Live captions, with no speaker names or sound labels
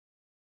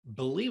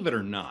Believe it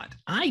or not,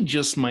 I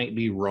just might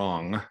be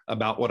wrong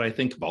about what I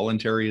think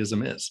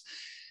voluntarism is.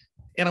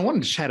 And I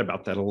wanted to chat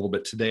about that a little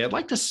bit today. I'd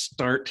like to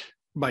start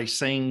by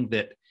saying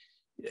that,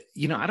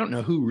 I don't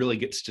know who really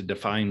gets to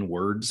define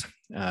words.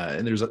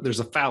 And there's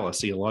a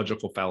fallacy, a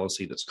logical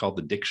fallacy that's called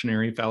the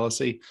dictionary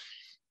fallacy.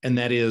 And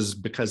that is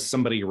because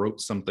somebody wrote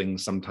something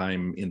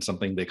sometime in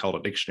something they called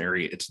a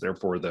dictionary, it's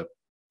therefore the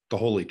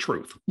holy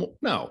truth. Well,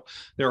 no,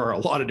 there are a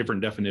lot of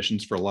different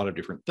definitions for a lot of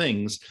different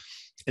things.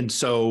 And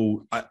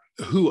so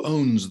who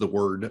owns the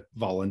word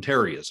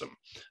voluntarism?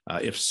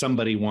 If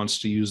somebody wants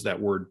to use that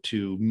word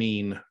to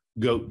mean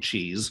goat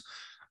cheese,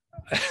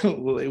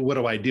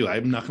 what do?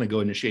 I'm not going to go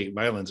initiate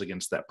violence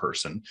against that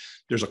person.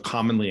 There's a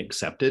commonly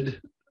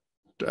accepted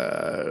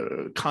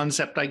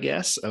concept, I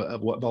guess,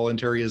 of what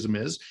voluntarism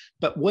is,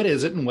 but what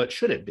is it and what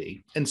should it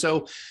be? And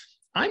so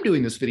I'm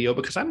doing this video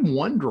because I'm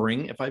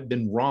wondering if I've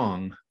been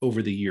wrong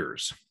over the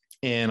years.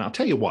 And I'll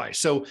tell you why.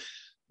 So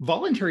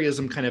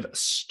voluntarism kind of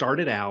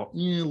started out a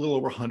little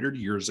over 100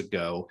 years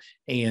ago,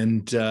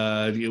 and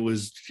it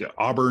was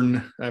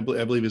Auburn, I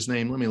believe his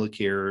name. Let me look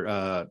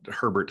here.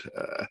 Herbert.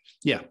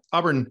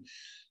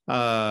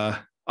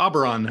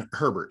 Auberon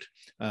Herbert,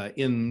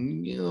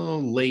 in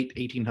late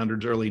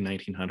 1800s, early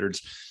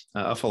 1900s,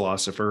 a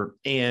philosopher,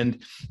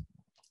 and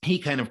he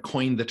kind of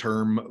coined the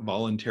term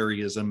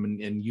voluntarism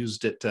and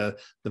used it, the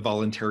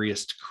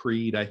Voluntarist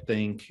creed, I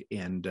think,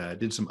 and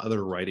did some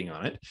other writing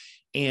on it.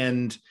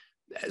 And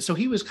so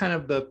he was kind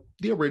of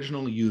the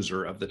original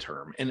user of the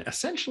term. And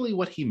essentially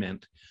what he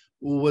meant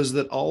was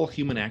that all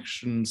human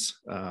actions,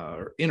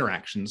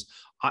 interactions,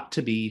 ought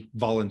to be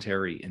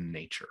voluntary in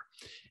nature.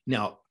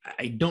 Now,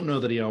 I don't know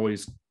that he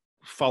always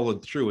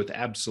followed through with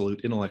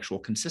absolute intellectual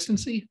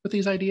consistency with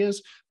these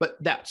ideas, but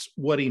that's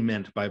what he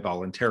meant by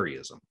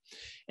voluntarism.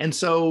 And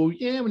so,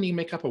 when you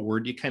make up a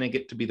word, you kind of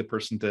get to be the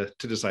person to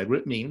decide what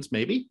it means,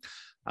 maybe.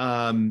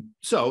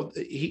 So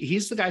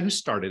he's the guy who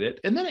started it,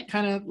 and then it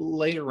kind of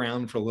lay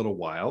around for a little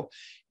while.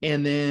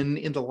 And then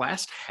in the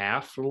last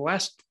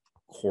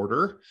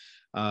quarter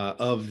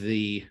of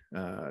the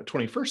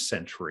 21st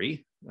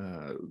century,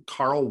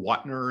 Carl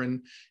Watner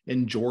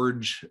and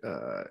George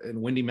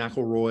and Wendy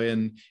McElroy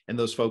and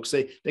those folks,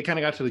 they kind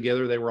of got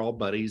together. They were all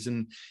buddies,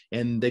 and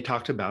they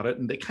talked about it,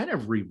 and they kind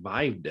of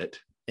revived it.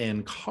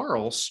 And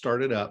Carl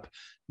started up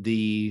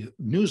the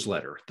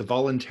newsletter, the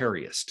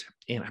Voluntaryists,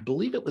 and I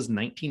believe it was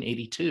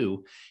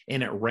 1982,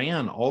 and it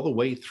ran all the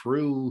way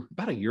through.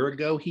 About a year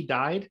ago, he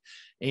died,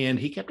 and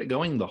he kept it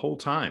going the whole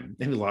time.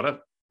 And a lot of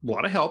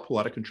help, a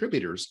lot of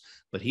contributors,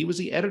 but he was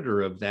the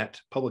editor of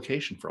that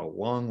publication for a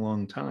long,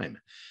 long time.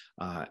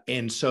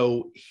 And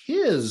so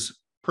his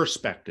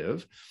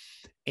perspective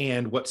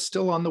and what's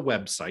still on the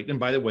website, and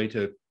by the way,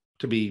 to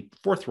be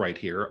forthright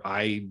here,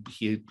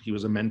 he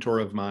was a mentor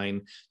of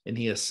mine, and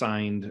he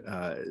assigned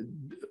a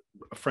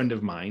friend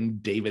of mine,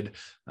 David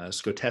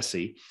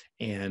Scotesi,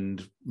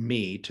 and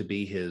me to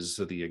be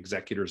the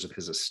executors of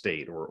his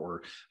estate,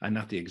 or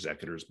not the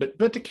executors,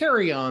 but to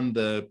carry on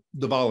the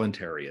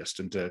Voluntarist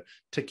and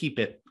to keep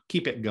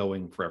it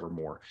going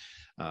forevermore,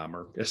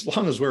 or as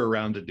long as we're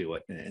around to do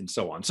it, and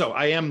so on. So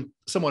I am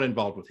somewhat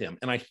involved with him,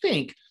 and I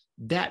think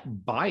that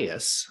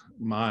bias,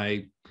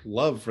 my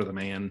love for the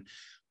man,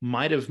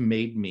 might have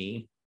made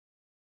me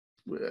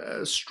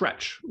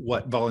stretch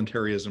what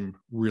voluntarism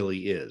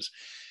really is.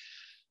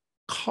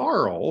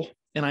 Carl,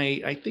 and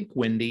I think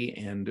Wendy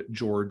and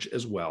George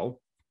as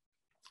well,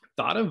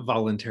 thought of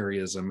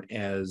voluntarism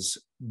as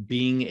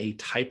being a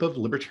type of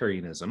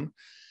libertarianism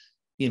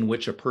in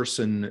which a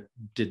person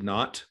did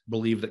not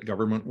believe that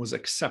government was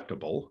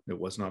acceptable. It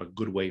was not a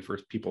good way for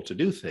people to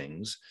do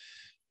things,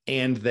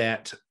 and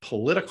that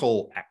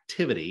political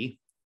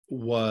activity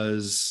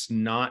was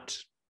not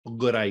a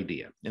good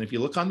idea. And if you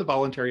look on the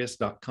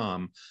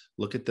voluntarist.com,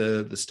 look at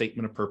the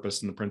statement of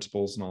purpose and the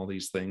principles and all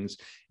these things,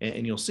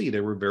 and you'll see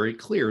they were very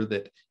clear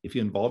that if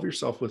you involve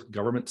yourself with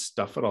government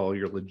stuff at all,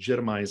 you're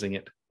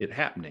legitimizing it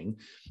happening.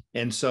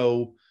 And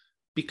so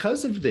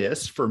because of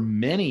this, for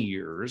many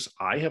years,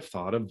 I have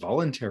thought of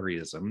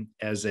voluntarism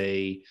as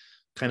a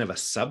kind of a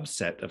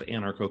subset of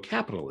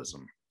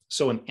anarcho-capitalism.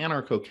 So an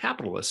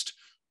anarcho-capitalist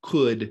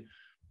could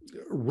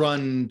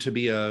run to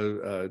be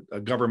a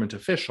government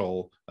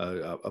official,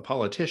 a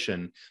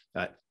politician.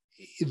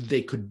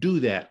 They could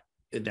do that.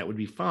 That would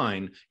be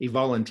fine. A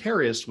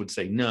voluntarist would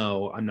say,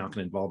 no, I'm not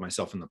going to involve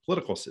myself in the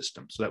political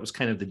system. So that was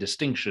kind of the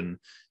distinction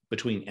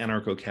between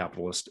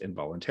anarcho-capitalist and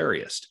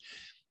voluntarist.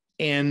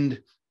 And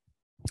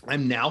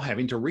I'm now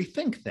having to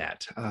rethink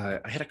that.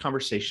 I had a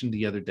conversation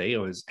the other day.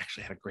 I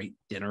had a great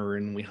dinner,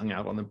 and we hung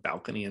out on the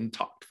balcony and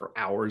talked for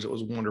hours. It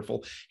was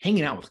wonderful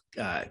hanging out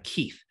with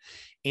Keith.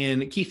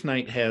 And Keith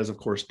Knight has, of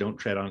course, Don't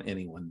Tread on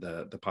Anyone,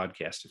 the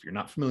podcast. If you're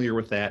not familiar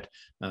with that,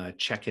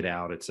 check it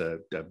out. It's a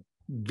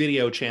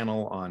video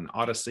channel on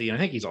Odyssey. And I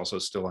think he's also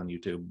still on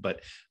YouTube,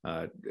 but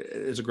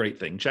it's a great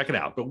thing. Check it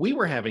out. But we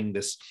were having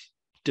this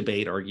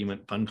debate,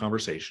 argument, fun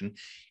conversation,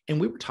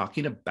 and we were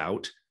talking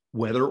about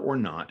whether or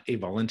not a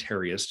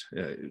voluntarist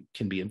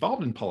can be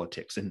involved in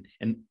politics. And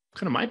kind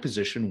of my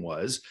position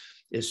was,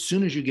 as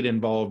soon as you get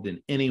involved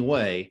in any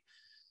way,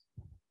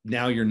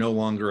 now you're no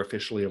longer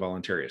officially a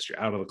voluntarist. You're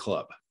out of the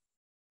club.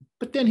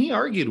 But then he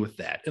argued with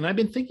that. And I've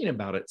been thinking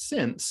about it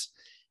since.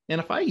 And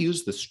if I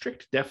use the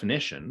strict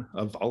definition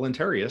of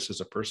voluntarist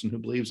as a person who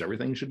believes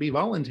everything should be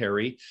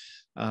voluntary,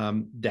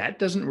 that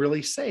doesn't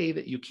really say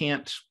that you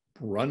can't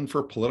run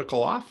for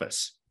political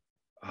office.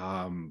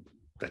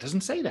 That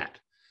doesn't say that.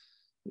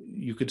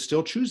 You could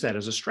still choose that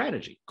as a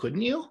strategy,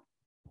 couldn't you?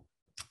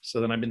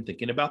 So then I've been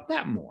thinking about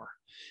that more.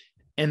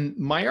 And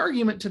my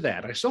argument to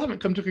that, I still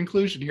haven't come to a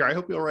conclusion here. I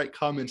hope you'll write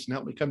comments and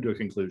help me come to a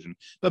conclusion.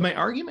 But my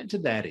argument to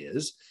that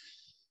is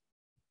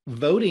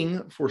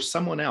voting for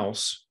someone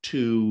else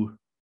to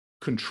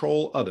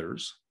control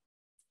others,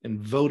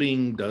 and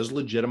voting does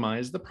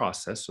legitimize the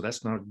process. So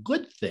that's not a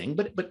good thing,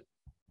 but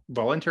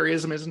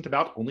voluntarism isn't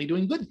about only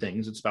doing good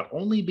things. It's about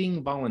only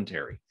being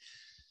voluntary.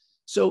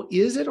 So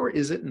is it or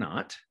is it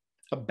not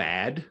a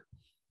bad?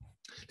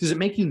 Does it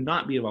make you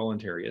not be a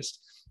voluntarist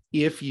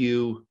if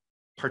you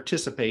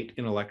participate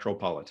in electoral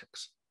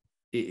politics?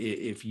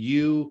 If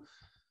you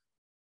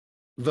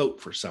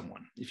vote for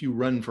someone, if you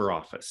run for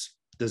office,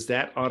 does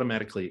that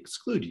automatically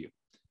exclude you?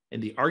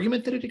 And the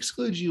argument that it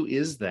excludes you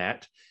is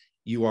that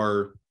you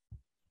are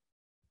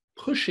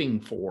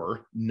pushing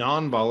for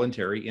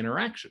non-voluntary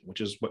interaction,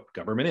 which is what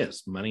government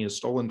is. Money is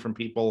stolen from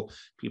people.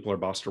 People are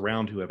bossed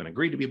around who haven't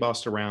agreed to be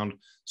bossed around.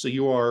 So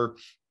you are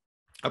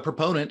a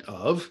proponent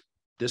of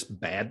this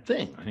bad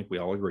thing. I think we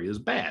all agree is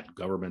bad,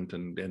 government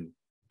and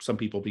some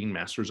people being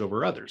masters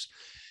over others.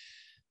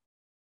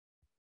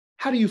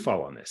 How do you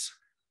fall on this?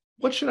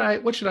 What should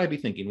I be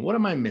thinking? What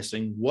am I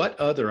missing? What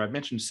other, I've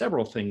mentioned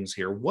several things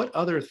here. What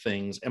other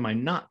things am I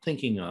not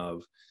thinking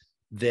of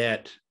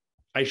that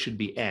I should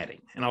be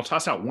adding? And I'll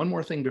toss out one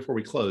more thing before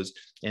we close.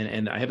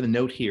 And I have the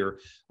note here.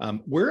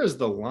 Where is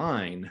the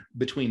line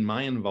between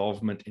my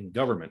involvement in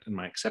government and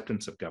my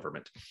acceptance of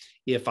government?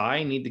 If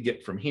I need to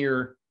get from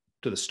here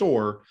to the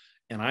store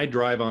and I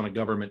drive on a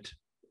government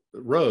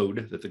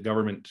road that the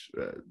government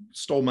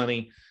stole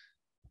money,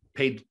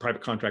 paid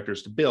private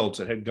contractors to build,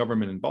 so it had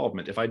government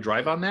involvement. If I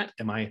drive on that,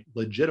 am I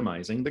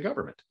legitimizing the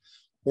government?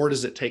 Or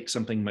does it take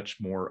something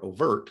much more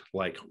overt,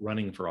 like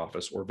running for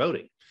office or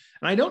voting?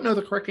 And I don't know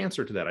the correct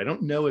answer to that. I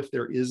don't know if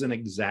there is an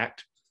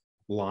exact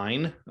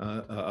line,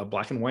 a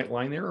black and white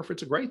line there, or if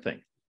it's a gray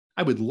thing.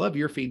 I would love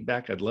your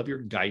feedback. I'd love your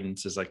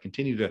guidance as I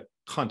continue to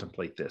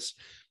contemplate this.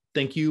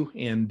 Thank you.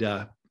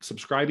 And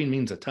subscribing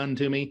means a ton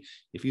to me.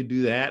 If you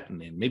do that and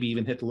maybe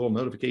even hit the little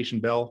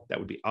notification bell, that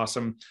would be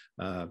awesome.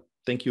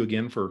 Thank you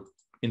again for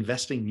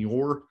investing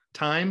your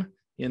time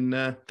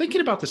in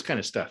thinking about this kind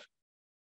of stuff.